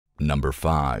Number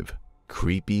 5.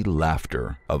 Creepy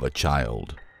laughter of a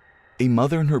child. A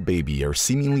mother and her baby are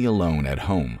seemingly alone at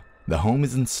home. The home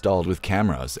is installed with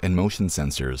cameras and motion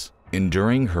sensors, and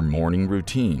during her morning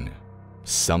routine,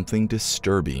 something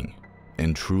disturbing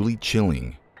and truly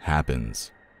chilling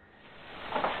happens.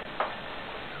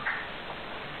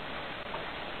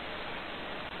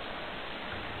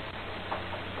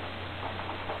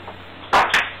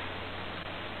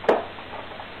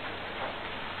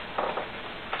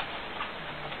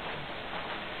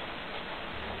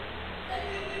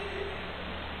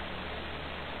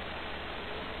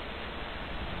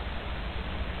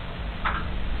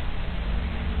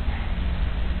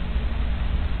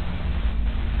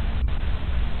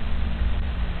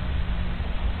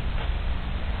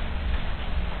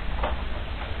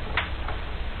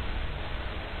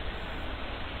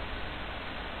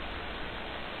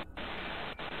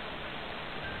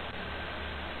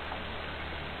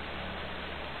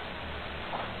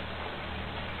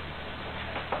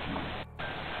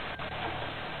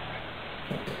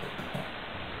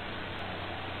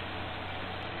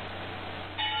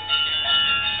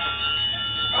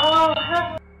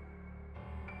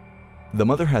 The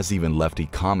mother has even left a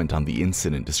comment on the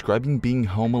incident describing being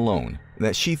home alone, and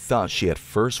that she thought she at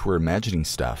first were imagining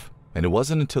stuff, and it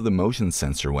wasn't until the motion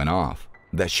sensor went off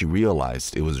that she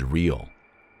realized it was real.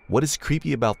 What is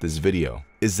creepy about this video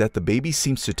is that the baby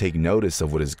seems to take notice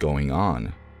of what is going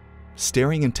on,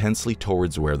 staring intensely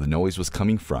towards where the noise was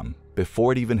coming from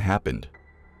before it even happened.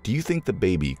 Do you think the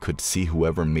baby could see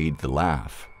whoever made the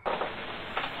laugh?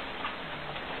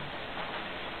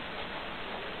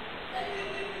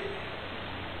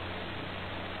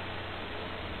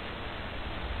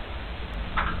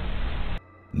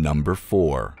 Number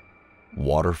 4.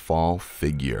 Waterfall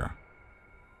figure.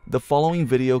 The following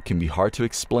video can be hard to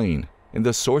explain, and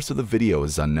the source of the video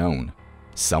is unknown.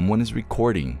 Someone is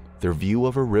recording their view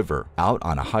of a river out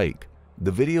on a hike.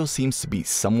 The video seems to be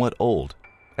somewhat old,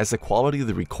 as the quality of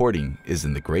the recording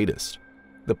isn't the greatest.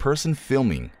 The person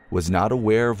filming was not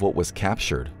aware of what was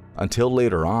captured until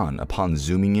later on. Upon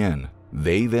zooming in,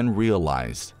 they then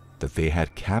realized that they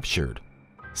had captured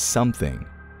something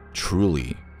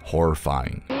truly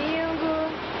horrifying.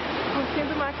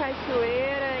 Curtindo uma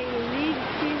cachoeira em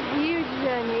Rio de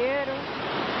Janeiro.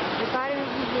 Reparem no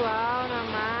visual, na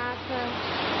mata.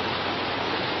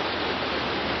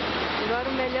 Agora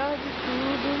o melhor de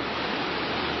tudo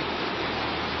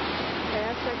é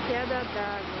essa queda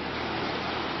d'água.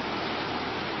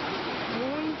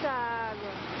 Muita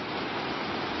água,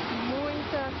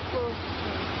 muita força.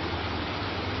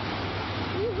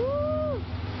 Uhul!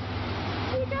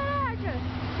 Ih, caraca!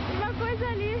 Tem uma coisa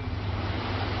ali.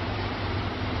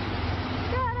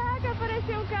 Caraca,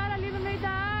 apareceu um cara ali no meio da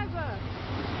água.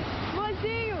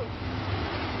 Mozinho!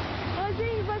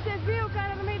 Mozinho, você viu o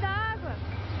cara no meio da água?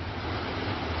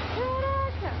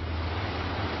 Caraca!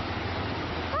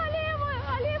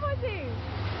 Ali, mozinho!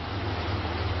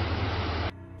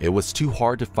 It was too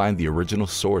hard to find the original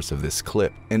source of this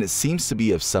clip, and it seems to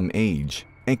be of some age,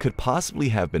 and could possibly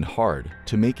have been hard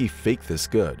to make a fake this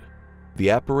good.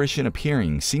 The apparition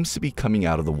appearing seems to be coming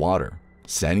out of the water,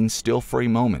 standing still for a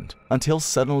moment, until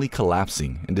suddenly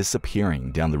collapsing and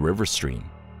disappearing down the river stream.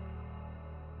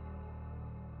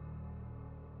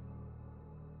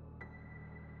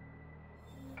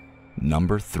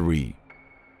 Number 3.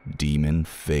 Demon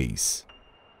Face.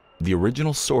 The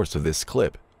original source of this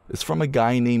clip is from a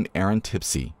guy named Aaron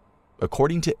Tipsy.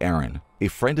 According to Aaron, a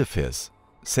friend of his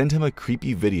sent him a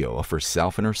creepy video of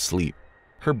herself in her sleep.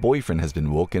 Her boyfriend has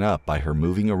been woken up by her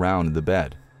moving around in the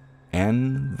bed,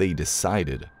 and they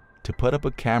decided to put up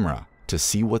a camera to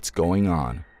see what's going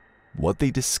on. What they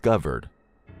discovered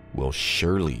will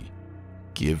surely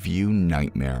give you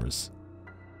nightmares.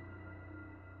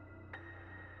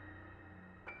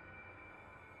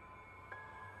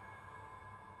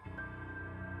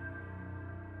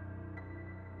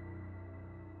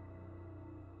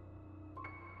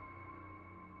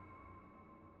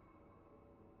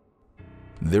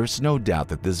 There's no doubt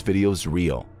that this video is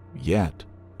real, yet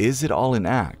is it all an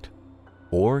act?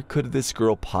 Or could this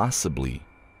girl possibly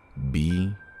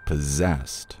be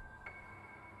possessed?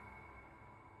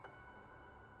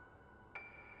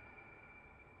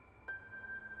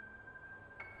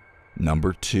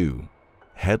 Number 2.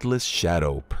 Headless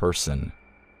Shadow Person.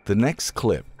 The next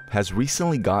clip has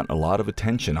recently gotten a lot of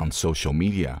attention on social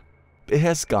media. It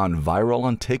has gone viral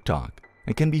on TikTok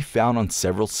and can be found on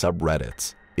several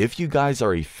subreddits. If you guys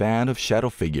are a fan of shadow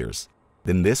figures,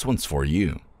 then this one's for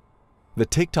you. The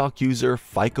TikTok user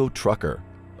FICO Trucker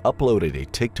uploaded a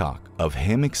TikTok of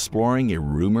him exploring a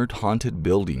rumored haunted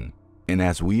building, and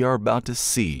as we are about to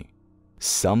see,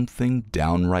 something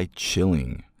downright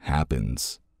chilling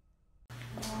happens.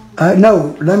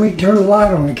 No, let me turn the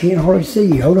light on. I can't hardly see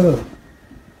you. Hold up.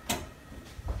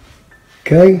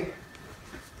 Okay.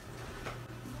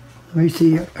 Let me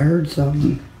see. I heard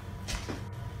something.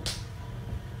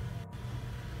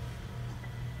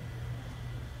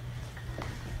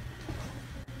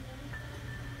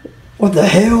 What the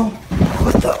hell?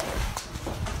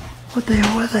 What the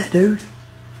hell was that, dude?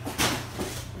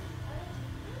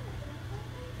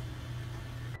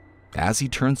 As he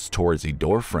turns towards a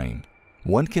door frame,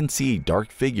 one can see a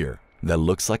dark figure that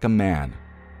looks like a man.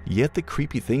 Yet the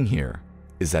creepy thing here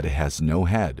is that it has no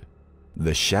head.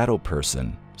 The shadow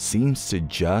person seems to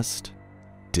just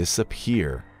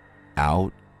disappear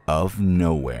out of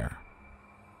nowhere.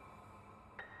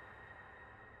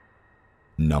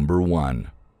 Number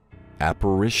 1.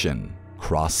 Apparition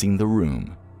crossing the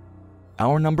room.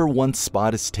 Our number 1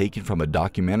 spot is taken from a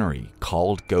documentary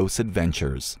called Ghost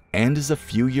Adventures and is a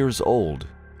few years old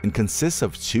and consists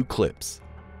of 2 clips.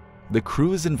 The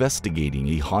crew is investigating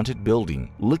a haunted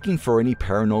building looking for any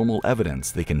paranormal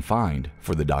evidence they can find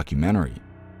for the documentary.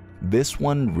 This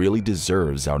one really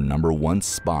deserves our number 1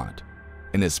 spot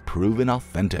and is proven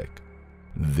authentic.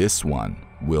 This one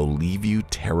will leave you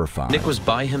terrified. Nick was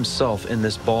by himself in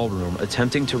this ballroom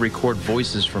attempting to record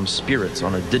voices from spirits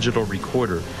on a digital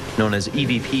recorder known as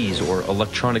EVPs, or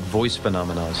electronic voice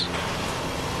phenomena.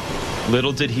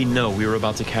 Little did he know we were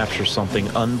about to capture something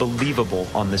unbelievable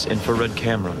on this infrared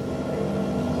camera.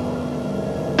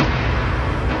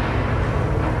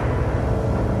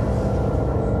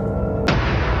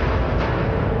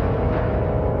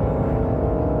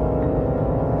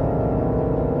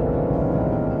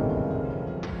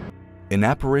 An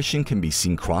apparition can be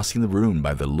seen crossing the room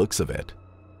by the looks of it.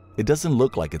 It doesn't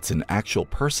look like it's an actual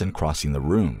person crossing the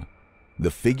room.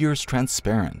 The figure is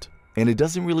transparent, and it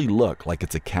doesn't really look like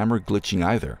it's a camera glitching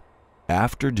either.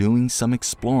 After doing some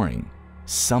exploring,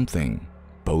 something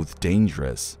both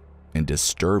dangerous and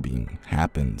disturbing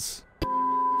happens.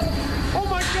 Oh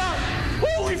my God!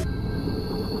 Holy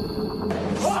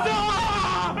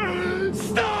Stop!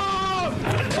 Stop!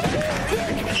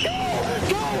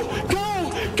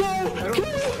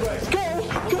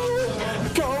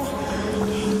 Go!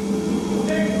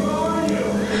 Nick, where are you?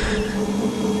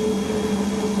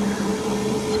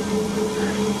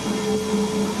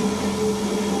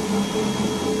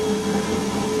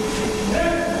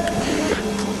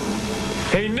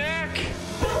 Hey, Nick!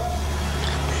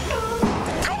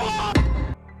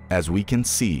 As we can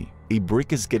see, a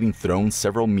brick is getting thrown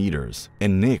several meters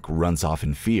and Nick runs off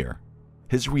in fear.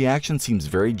 His reaction seems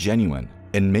very genuine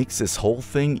and makes this whole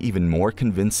thing even more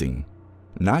convincing.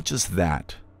 Not just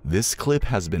that, this clip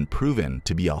has been proven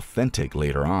to be authentic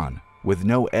later on, with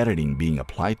no editing being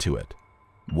applied to it.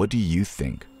 What do you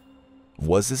think?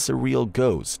 Was this a real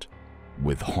ghost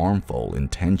with harmful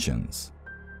intentions?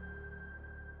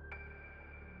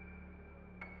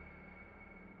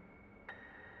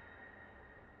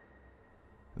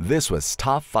 This was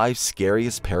top 5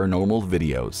 scariest paranormal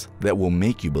videos that will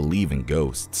make you believe in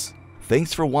ghosts.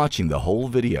 Thanks for watching the whole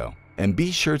video, and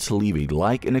be sure to leave a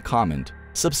like and a comment.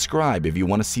 Subscribe if you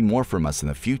want to see more from us in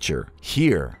the future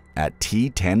here at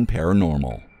T10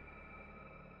 Paranormal.